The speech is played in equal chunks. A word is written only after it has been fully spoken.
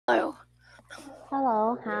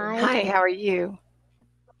Hello, hi. Hi, how are you?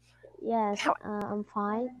 Yes, How I'm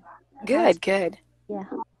fine. How's good, good. yeah,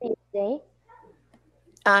 how's it today?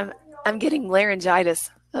 Um, I'm getting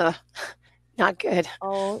laryngitis. Not good.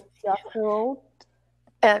 Oh, your throat?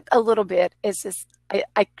 A little bit. It's just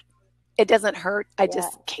it doesn't hurt. I Yeah,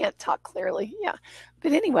 just can't talk clearly. Yeah.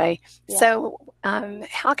 But anyway, yeah. so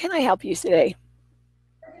how can I help you today?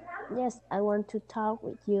 Yes, I want to talk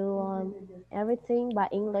with you on everything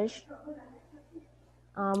but English.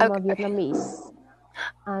 I'm a Okay, Vietnamese.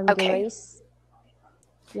 I'm okay, Grace.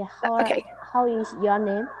 Yeah, how okay. how is your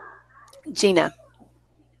name? Gina.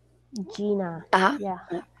 Gina. Uh-huh. Yeah.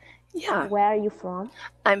 Yeah. Where are you from?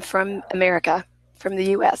 I'm from America, from the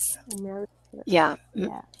U.S. America. Yeah.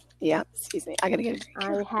 Yeah. Yeah. Excuse me. I gotta get a drink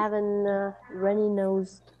here. I have an runny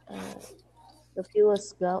nose a few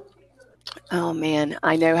years ago. Oh man,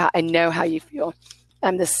 I know how you feel.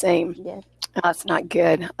 I'm the same. Yes. Oh, it's not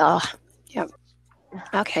good. Oh, yeah.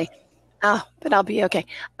 Okay. Oh, but I'll be okay.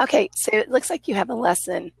 Okay, so it looks like you have a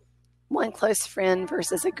lesson. One close friend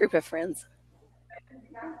versus a group of friends.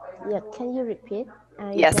 Yeah, can you repeat?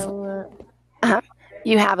 I Yes. don't Uh-huh.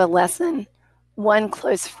 You have a lesson. One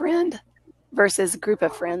close friend versus a group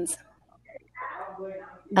of friends.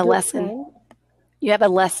 A group lesson. friend. You have a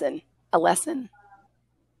lesson. A lesson.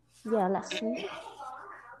 Yeah, lesson.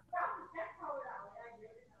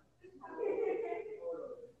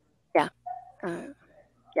 Yeah. Uh,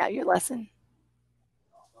 yeah, your lesson.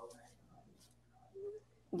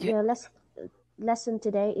 You, The lesson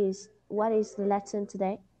today is what is the lesson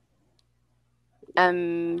today?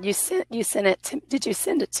 you sent it to, did you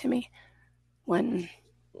send it to me? One.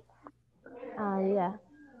 Yeah.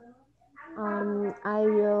 I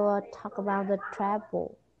will talk about the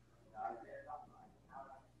travel.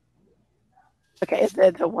 Okay,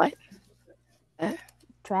 the what? Uh,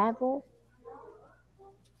 Travel.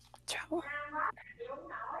 Travel.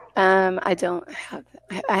 I don't have.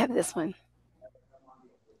 I have this one.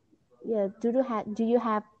 Yeah. Do you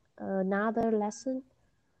have another lesson?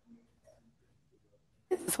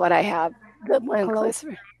 This is what I have. The one Close.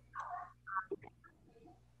 closer.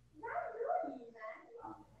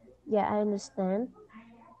 Yeah, I understand.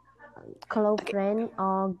 Close Okay. friend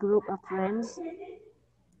or group of friends.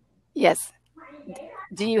 Yes.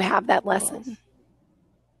 Do you have that lesson? Yes.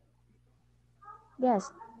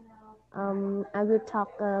 Yes. I will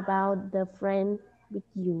talk about the friend with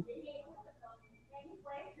you.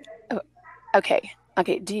 Oh, okay.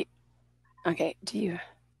 Okay. Okay. Do you,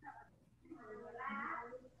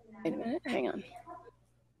 wait a minute. Hang on.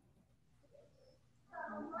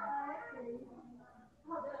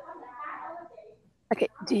 Okay.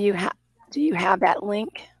 Do you have that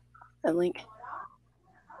link? The link?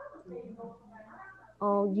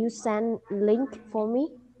 Oh, you send link for me?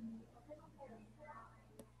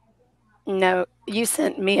 No, you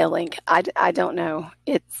sent me a link. I don't know.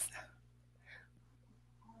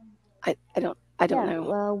 I don't Yeah. know.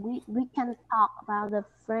 Well, we can talk about the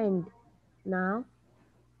friend now.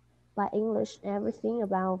 By English, everything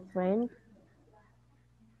about friend.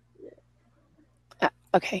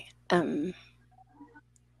 Okay.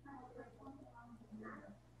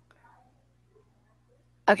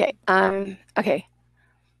 Okay. Okay.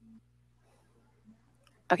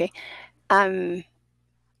 Okay. Um,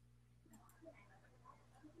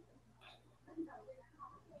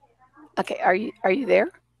 okay. Are you there?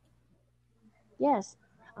 Yes.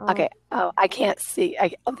 Uh, Okay. Oh, I can't see.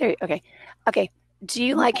 Oh, there. Okay. Okay. Do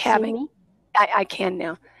you you like can see having? me? I can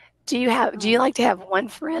now. Do you like to have one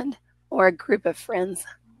friend or a group of friends?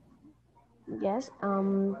 Yes.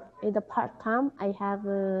 In the part time, I have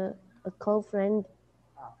a close friend.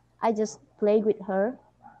 I just play with her.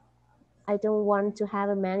 I don't want to have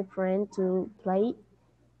a many friend to play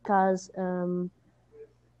because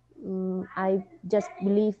I just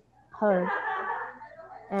believe her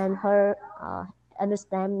and her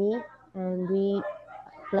understand me and we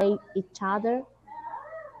play each other.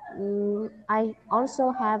 I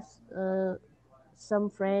also have some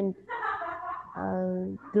friend,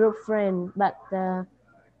 group friend, but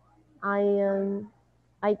I um,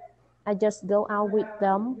 I I just go out with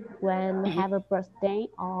them when Mhm. have a birthday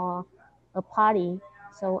or a party.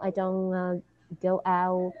 So I don't go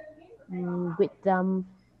out with them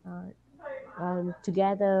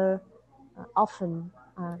together often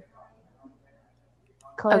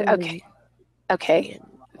Oh, okay. currently. Okay.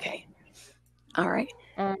 Okay. All right.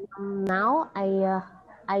 And now I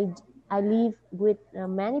I live with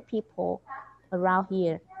many people around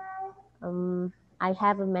here. I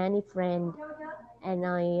have many friends, and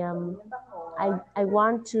I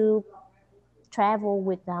want to travel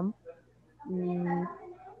with them. Mm,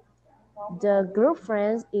 the group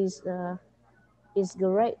friends is It's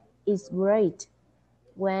great. It's great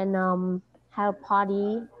when have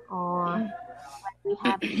party or we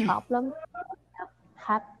have problem.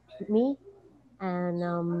 Help me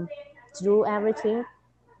and do everything,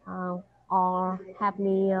 uh, or have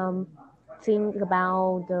me think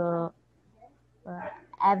about the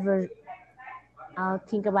ever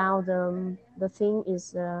think about the thing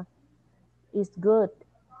is good,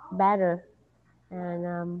 better,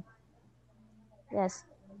 and yes.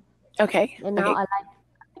 Okay. And now Okay. I like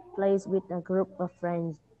plays with a group of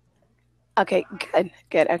friends. Okay. Good.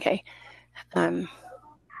 Good. Okay. Um,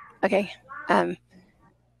 okay. Um,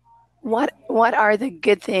 what are the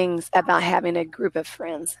good things about having a group of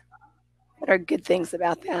friends? What are good things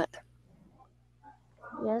about that?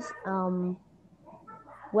 Yes.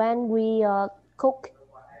 When we cook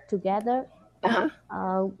together, Uh-huh.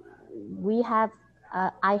 uh, we have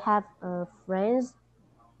I have friends,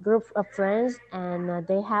 group of friends, and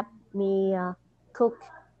they help me cook.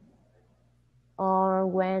 Or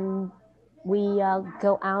when we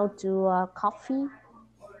go out to coffee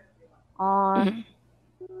or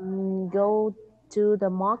Hmm. go to the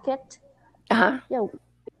market, Uh-huh. yeah, we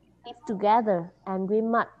live together and we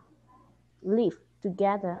must live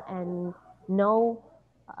together and know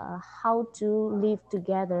how to live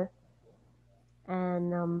together,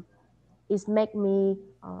 and it make me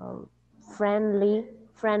friendly,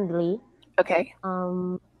 Okay.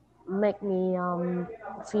 um, make me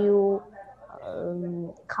feel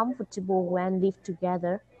comfortable when live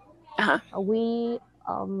together. Uh-huh. Uh, we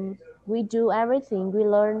um, we do everything. We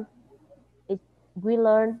learn it. We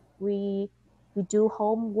learn. We do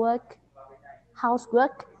homework,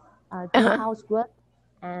 housework, do Uh-huh. housework,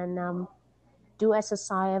 and do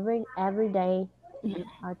exercise every day Mhm.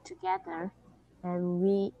 together. And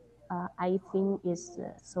we I think is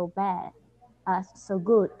so bad, so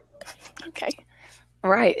good. Okay.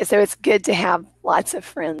 Right. So it's good to have lots of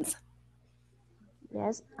friends.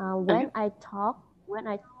 Yes. Okay. When I talk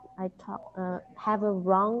have a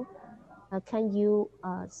wrong, can you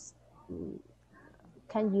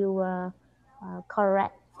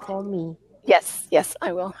correct for me? Yes. Yes,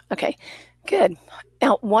 I will. Okay. Good.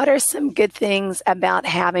 Now, what are some good things about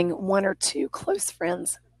having one or two close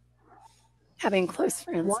friends? Having close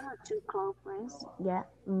friends. One or two close friends. Yeah.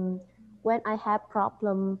 When I have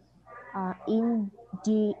problem in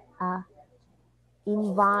the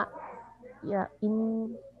envi- yeah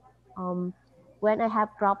in when I have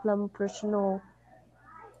problem personal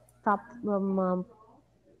problem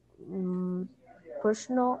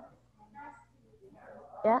personal,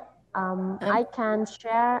 yeah, Um, I can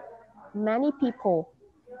share many people.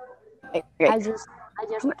 okay. Okay. I just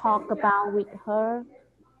talk about with her.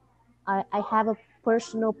 I have a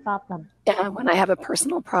personal problem. Yeah. When I have a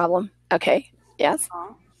personal problem. Okay. Yes.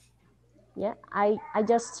 Yeah, I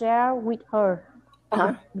just share with her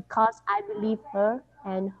Uh-huh. because I believe her,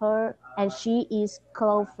 and she is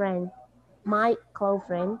close friend, my close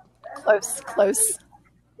friend. Close. Close.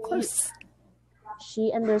 She, Close. she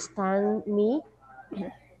understands me,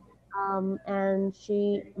 Mhm. and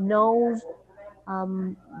she knows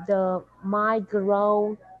the my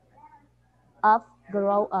grow up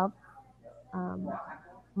um,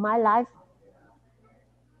 my life,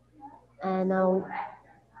 and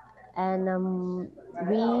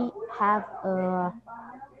we have a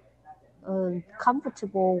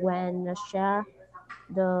comfortable when share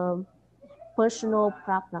the personal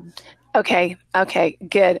problem. Okay. Okay.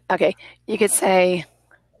 Good. Okay. You could say,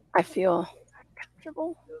 I feel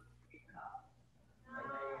comfortable.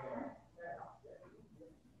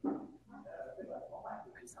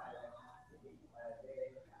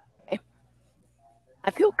 Okay.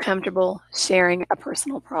 I feel comfortable sharing a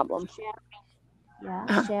personal problem.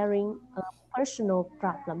 Uh-huh. Sharing a personal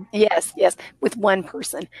problem. Yes, yes, with one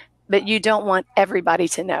person, but you don't want everybody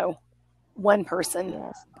to know. One person.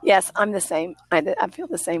 Yes. Yes, I'm the same. I feel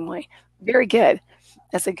the same way. Very good.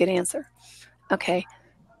 That's a good answer. Okay.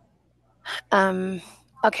 Um,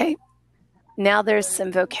 okay. Now there's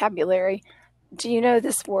some vocabulary. Do you know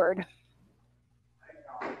this word?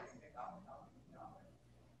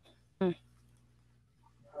 Hmm.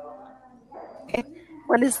 Okay.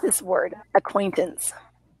 What is this word? Acquaintance.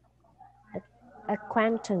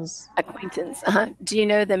 Acquaintance. Acquaintance. Uh-huh. Do you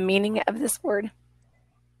know the meaning of this word?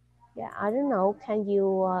 Yeah, I don't know. Can you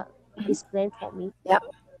Mhm. explain for me? Yep.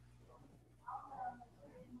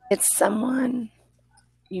 It's someone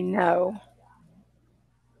you know,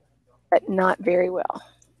 but not very well.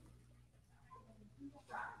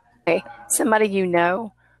 Okay. Somebody you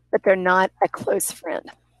know, but they're not a close friend.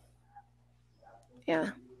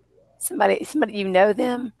 Yeah. Somebody you know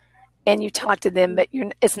them and you talk to them, but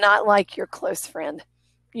it's not like your close friend.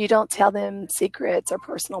 You don't tell them secrets or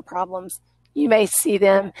personal problems. You may see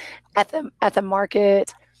them at the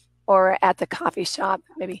market or at the coffee shop,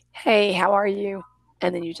 maybe, hey, how are you?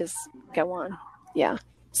 And then you just go on. Yeah.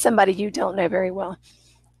 Somebody you don't know very well.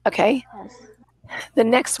 Okay. Yes. The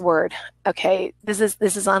next word. Okay. This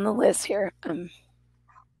is on the list here. Hang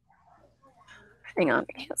on.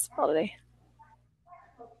 I can't spell today.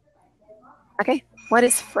 Okay. What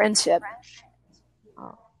is friendship?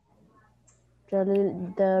 Oh.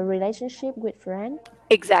 The relationship with friend.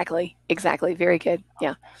 Exactly. Exactly. Very good.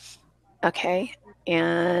 Yeah. Okay.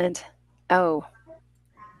 And oh.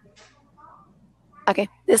 Okay.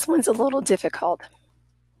 This one's a little difficult.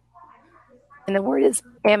 And the word is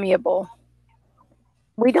amiable.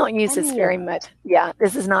 We don't use this very much. Yeah,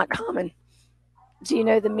 this is not common. Do you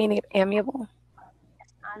know the meaning of amiable?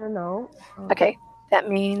 I don't know. Okay, that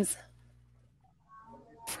means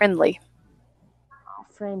friendly.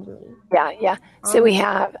 Friendly. Yeah, yeah. So we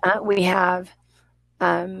have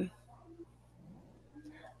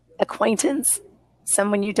acquaintance,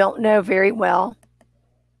 someone you don't know very well.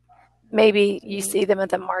 Maybe you see them at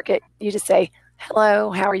the market. You just say,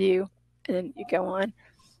 "Hello, how are you?" And then you go on.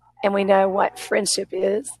 And we know what friendship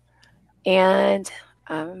is. And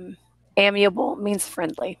amiable means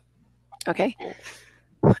friendly. Okay.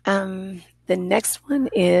 The next one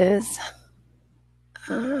is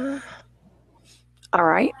all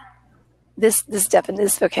right. This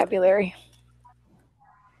vocabulary.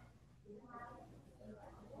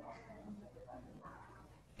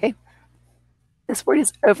 Okay. This word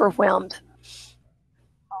is overwhelmed.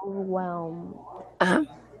 Overwhelmed. Uh-huh.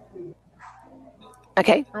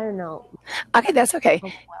 Okay. I don't know. Okay, that's okay.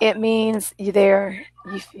 It means you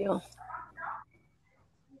feel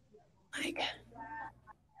like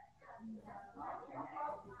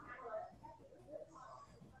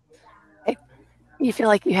okay, you feel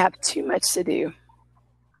like you have too much to do.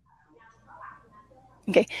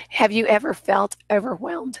 Okay. Have you ever felt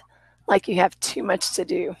overwhelmed? Like you have too much to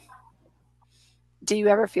do? Do you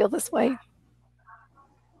ever feel this way?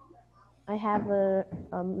 I have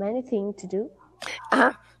many things to do.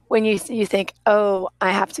 When you think, oh, I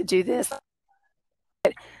have to do this,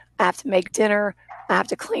 I have to make dinner, I have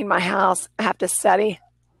to clean my house, I have to study.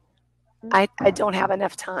 I don't have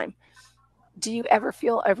enough time. Do you ever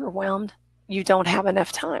feel overwhelmed? You don't have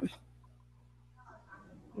enough time.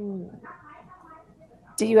 Do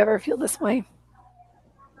you ever feel this way?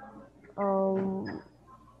 I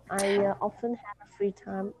often have a free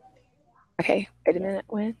time. Okay, wait a minute.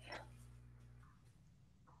 When?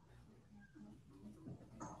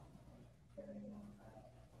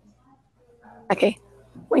 Okay,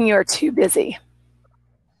 when you're too busy.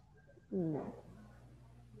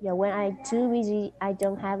 Yeah, when I'm too busy, I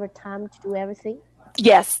don't have a time to do everything.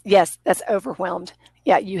 Yes, yes, that's overwhelmed.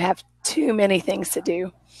 Yeah, you have too many things to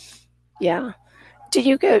do. Yeah. Do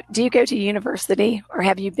you go to university or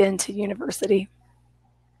have you been to university?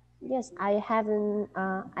 Yes, I haven't.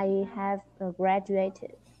 I have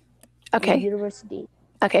graduated. Okay. In university.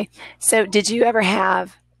 Okay. So, did you ever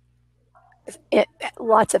have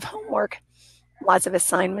lots of homework, lots of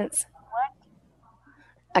assignments?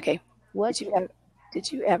 Okay. What?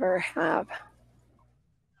 Did you ever have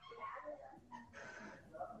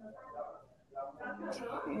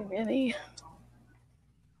too many?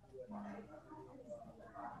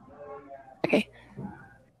 Okay.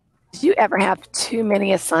 Did you ever have too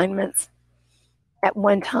many assignments at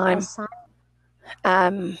one time?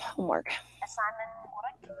 Homework.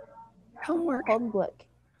 Homework.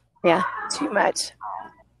 Yeah, too much.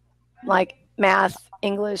 Like math,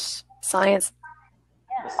 English, science.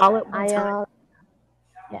 Yes. All at one time.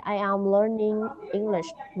 I am learning English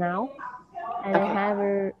now, and I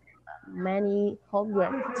have many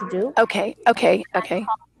homework to do. Okay.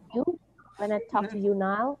 When I talk to you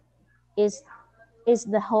now, is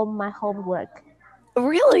my homework.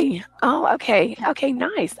 Really? Oh, okay. Okay,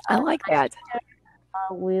 nice. I like that.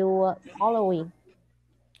 Will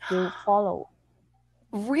follow.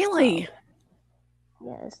 Really?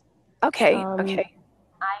 Yes. Okay. Okay.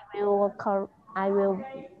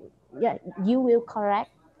 Yeah, you will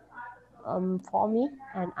correct for me,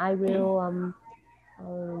 and I will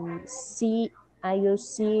see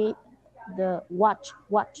the watch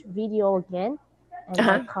video again, and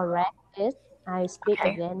I correct it. I speak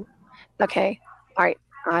again. Okay. All right.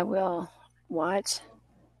 I will watch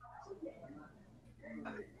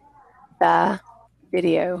the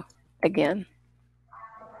video again.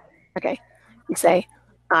 Okay. You say,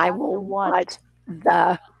 I will watch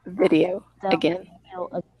the video again.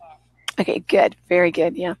 Okay, good. Very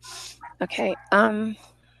good. Yeah. Okay.